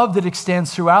 This love that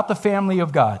extends throughout the family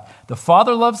of God. The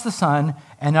Father loves the Son,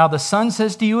 and now the Son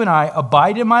says to you and I,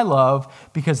 abide in my love,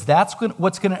 because that's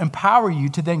what's going to empower you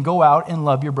to then go out and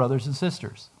love your brothers and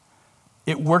sisters.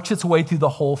 It works its way through the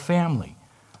whole family.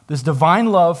 This divine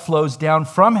love flows down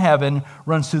from heaven,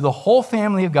 runs through the whole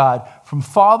family of God, from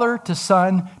Father to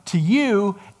Son to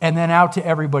you, and then out to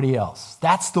everybody else.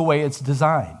 That's the way it's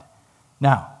designed.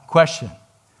 Now, question.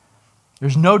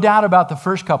 There's no doubt about the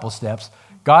first couple steps.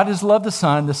 God has loved the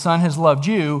Son has loved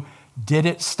you. Did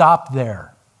it stop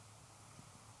there?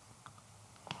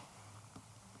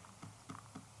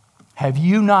 Have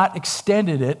you not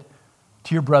extended it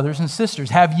to your brothers and sisters?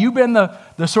 Have you been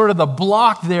the sort of the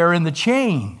block there in the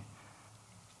chain?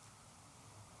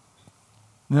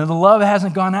 The love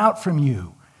hasn't gone out from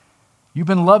you. You've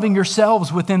been loving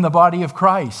yourselves within the body of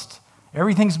Christ.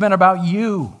 Everything's been about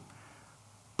you.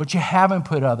 But you haven't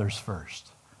put others first.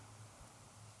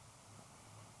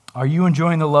 Are you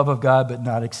enjoying the love of God but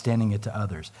not extending it to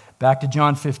others? Back to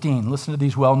John 15. Listen to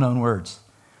these well-known words.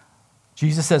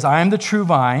 Jesus says, I am the true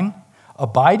vine.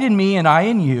 Abide in me and I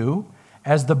in you.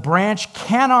 As the branch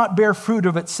cannot bear fruit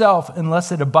of itself unless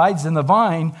it abides in the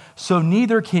vine, so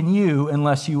neither can you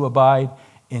unless you abide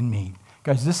in me.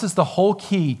 Guys, this is the whole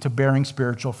key to bearing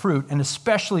spiritual fruit, and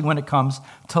especially when it comes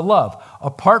to love.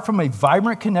 Apart from a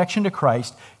vibrant connection to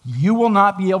Christ, you will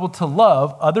not be able to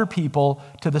love other people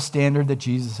to the standard that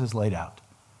Jesus has laid out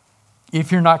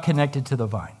if you're not connected to the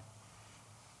vine.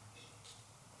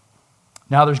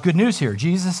 Now, there's good news here.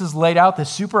 Jesus has laid out this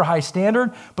super high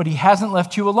standard, but he hasn't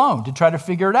left you alone to try to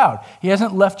figure it out. He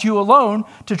hasn't left you alone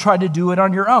to try to do it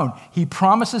on your own. He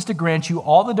promises to grant you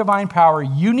all the divine power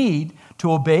you need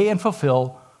to obey and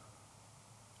fulfill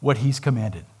what he's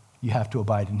commanded. You have to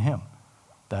abide in him.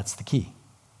 That's the key.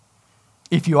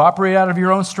 If you operate out of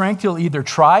your own strength, you'll either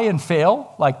try and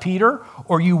fail, like Peter,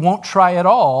 or you won't try at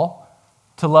all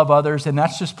to love others, and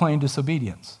that's just plain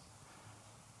disobedience.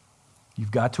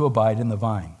 You've got to abide in the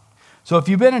vine. So if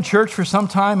you've been in church for some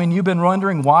time and you've been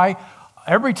wondering why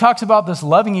everybody talks about this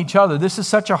loving each other, this is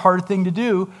such a hard thing to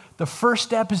do, the first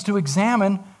step is to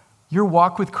examine your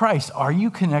walk with Christ. Are you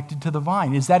connected to the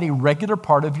vine? Is that a regular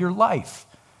part of your life?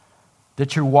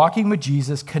 That you're walking with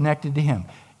Jesus, connected to him.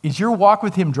 Is your walk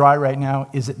with him dry right now?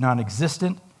 Is it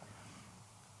non-existent?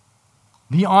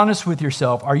 Be honest with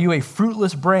yourself. Are you a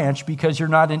fruitless branch because you're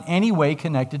not in any way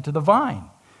connected to the vine?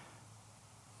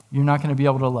 You're not going to be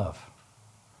able to love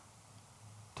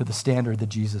to the standard that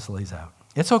Jesus lays out.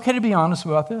 It's okay to be honest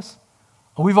about this.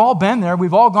 We've all been there.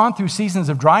 We've all gone through seasons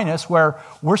of dryness where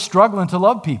we're struggling to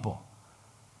love people.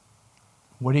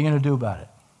 What are you going to do about it?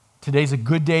 Today's a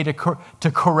good day to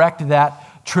correct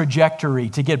that trajectory,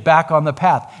 to get back on the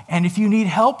path. And if you need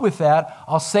help with that,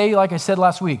 I'll say, like I said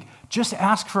last week, just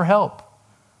ask for help.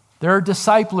 There are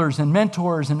disciplers and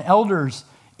mentors and elders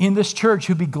in this church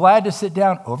who'd be glad to sit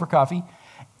down over coffee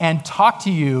and talk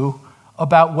to you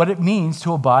about what it means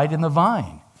to abide in the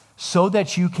vine so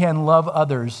that you can love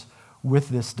others with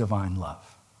this divine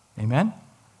love. Amen?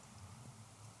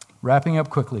 Wrapping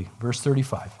up quickly, verse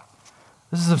 35.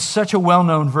 This is such a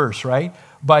well-known verse, right?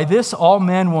 By this all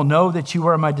men will know that you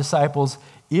are my disciples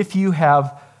if you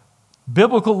have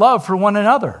biblical love for one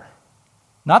another.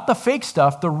 Not the fake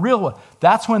stuff, the real one.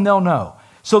 That's when they'll know.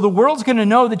 So the world's going to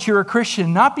know that you're a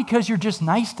Christian not because you're just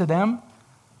nice to them.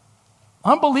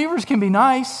 Unbelievers can be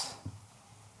nice.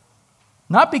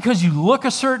 Not because you look a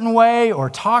certain way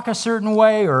or talk a certain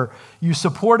way or you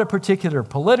support a particular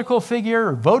political figure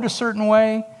or vote a certain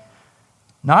way.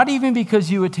 Not even because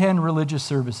you attend religious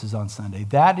services on Sunday.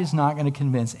 That is not going to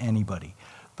convince anybody.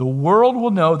 The world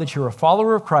will know that you're a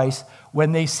follower of Christ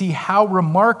when they see how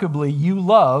remarkably you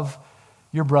love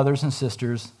your brothers and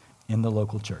sisters in the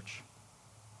local church.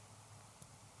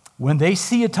 When they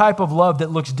see a type of love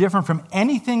that looks different from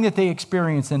anything that they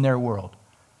experience in their world,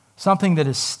 something that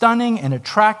is stunning and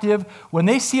attractive, when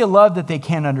they see a love that they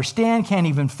can't understand, can't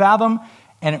even fathom,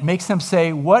 and it makes them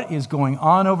say, what is going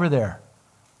on over there?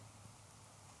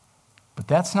 But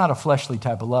that's not a fleshly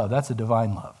type of love. That's a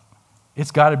divine love.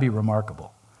 It's got to be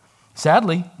remarkable.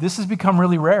 Sadly, this has become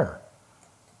really rare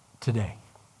today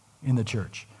in the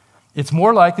church. It's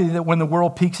more likely that when the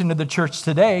world peeks into the church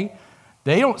today,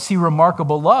 they don't see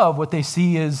remarkable love. What they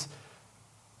see is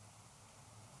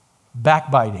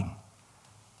backbiting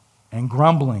and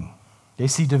grumbling. They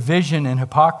see division and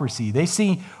hypocrisy. They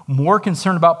see more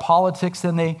concern about politics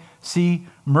than they see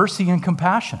mercy and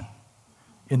compassion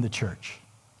in the church.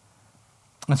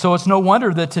 And so it's no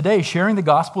wonder that today sharing the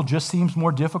gospel just seems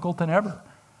more difficult than ever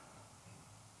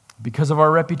because of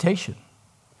our reputation.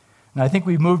 And I think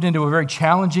we've moved into a very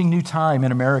challenging new time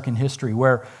in American history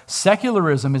where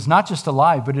secularism is not just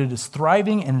alive, but it is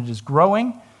thriving and it is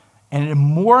growing. And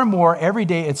more and more every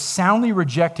day, it's soundly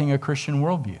rejecting a Christian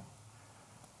worldview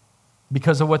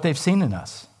because of what they've seen in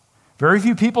us. Very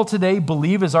few people today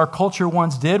believe, as our culture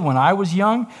once did when I was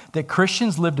young, that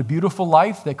Christians lived a beautiful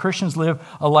life, that Christians live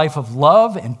a life of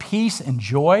love and peace and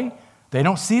joy. They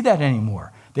don't see that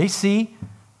anymore. They see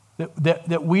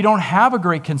that we don't have a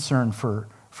great concern for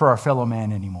our fellow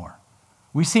man anymore.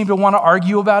 We seem to want to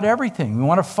argue about everything. We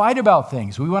want to fight about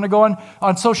things. We want to go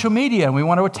on social media and we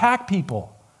want to attack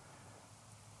people.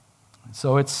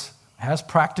 So it has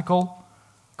practical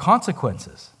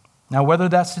consequences. Now, whether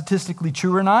that's statistically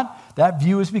true or not, that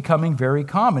view is becoming very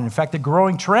common. In fact, the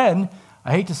growing trend,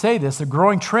 I hate to say this, the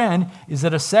growing trend is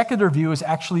that a secular view is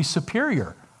actually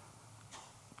superior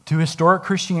to historic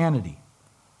Christianity.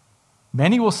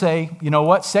 Many will say, you know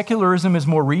what, secularism is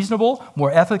more reasonable,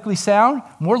 more ethically sound,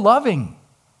 more loving.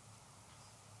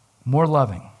 More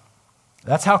loving.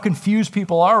 That's how confused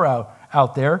people are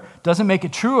out there. Doesn't make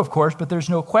it true, of course, but there's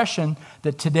no question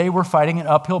that today we're fighting an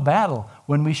uphill battle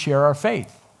when we share our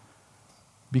faith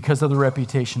because of the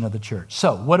reputation of the church.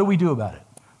 So, what do we do about it?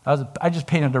 I just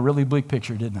painted a really bleak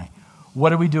picture, didn't I?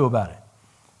 What do we do about it?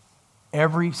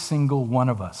 Every single one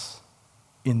of us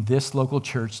in this local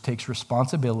church takes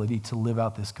responsibility to live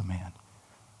out this command.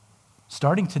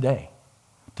 Starting today,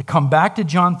 to come back to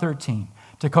John 13,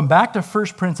 to come back to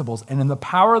first principles, and in the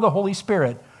power of the Holy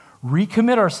Spirit,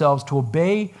 recommit ourselves to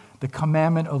obey the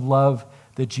commandment of love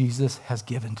that Jesus has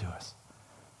given to us.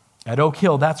 At Oak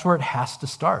Hill, that's where it has to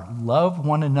start. Love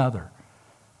one another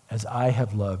as I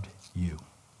have loved you.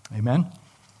 Amen?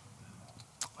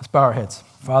 Let's bow our heads.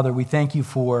 Father, we thank you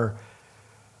for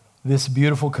this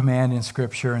beautiful command in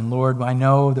Scripture. And Lord, I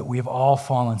know that we have all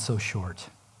fallen so short,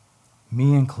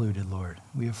 me included, Lord.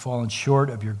 We have fallen short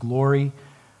of your glory.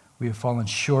 We have fallen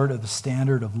short of the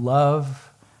standard of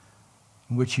love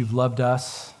in which you've loved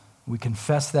us. We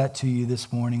confess that to you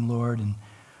this morning, Lord, and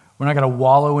we're not going to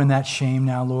wallow in that shame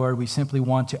now, Lord. We simply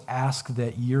want to ask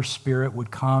that your Spirit would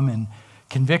come and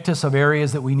convict us of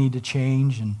areas that we need to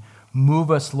change and move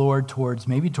us, Lord, towards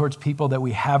people that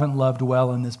we haven't loved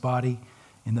well in this body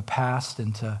in the past,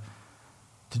 and to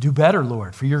do better,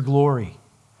 Lord, for your glory,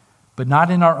 but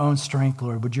not in our own strength,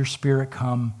 Lord. Would your Spirit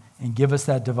come and give us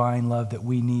that divine love that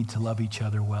we need to love each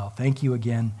other well. Thank you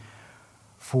again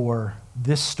for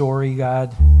this story,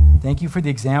 God. Thank you for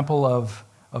the example of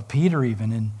Peter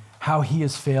even, and how he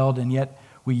has failed, and yet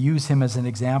we use him as an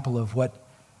example of what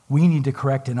we need to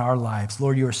correct in our lives.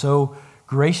 Lord, you are so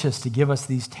gracious to give us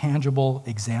these tangible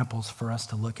examples for us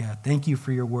to look at. Thank you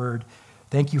for your word.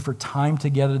 Thank you for time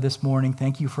together this morning.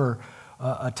 Thank you for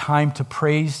a time to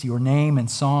praise your name and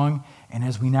song. And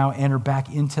as we now enter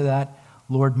back into that,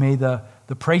 Lord, may the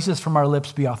praises from our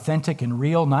lips be authentic and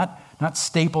real, not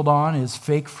stapled on as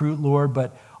fake fruit, Lord,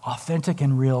 but authentic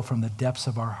and real from the depths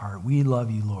of our heart. We love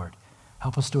you, Lord.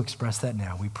 Help us to express that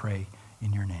now, we pray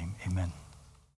in your name. Amen.